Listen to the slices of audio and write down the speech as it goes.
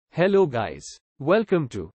Hello guys. Welcome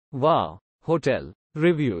to Wow Hotel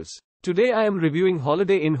Reviews. Today I am reviewing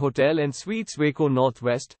Holiday Inn Hotel and Suites Waco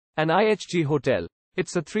Northwest, an IHG hotel.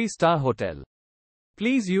 It's a 3-star hotel.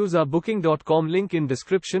 Please use our booking.com link in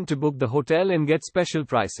description to book the hotel and get special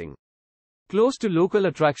pricing. Close to local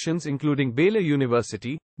attractions including Baylor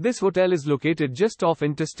University, this hotel is located just off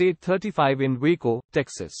Interstate 35 in Waco,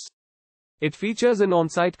 Texas. It features an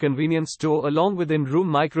on-site convenience store along with in-room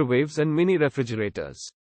microwaves and mini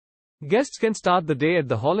refrigerators. Guests can start the day at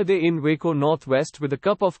the Holiday Inn Waco Northwest with a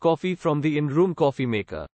cup of coffee from the in-room coffee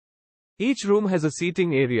maker. Each room has a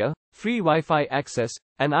seating area, free Wi-Fi access,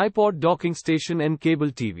 an iPod docking station and cable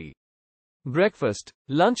TV. Breakfast,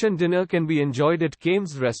 lunch and dinner can be enjoyed at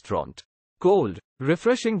Kane's restaurant. Cold,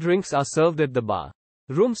 refreshing drinks are served at the bar.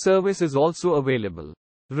 Room service is also available.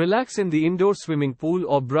 Relax in the indoor swimming pool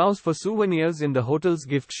or browse for souvenirs in the hotel's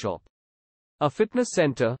gift shop. A fitness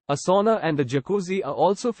center, a sauna and a jacuzzi are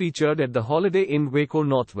also featured at the Holiday Inn Waco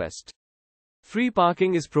Northwest. Free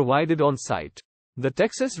parking is provided on site. The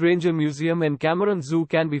Texas Ranger Museum and Cameron Zoo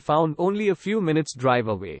can be found only a few minutes drive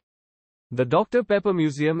away. The Dr. Pepper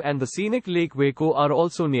Museum and the scenic Lake Waco are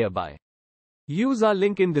also nearby. Use our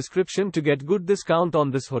link in description to get good discount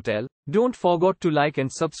on this hotel. Don't forget to like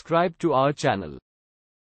and subscribe to our channel.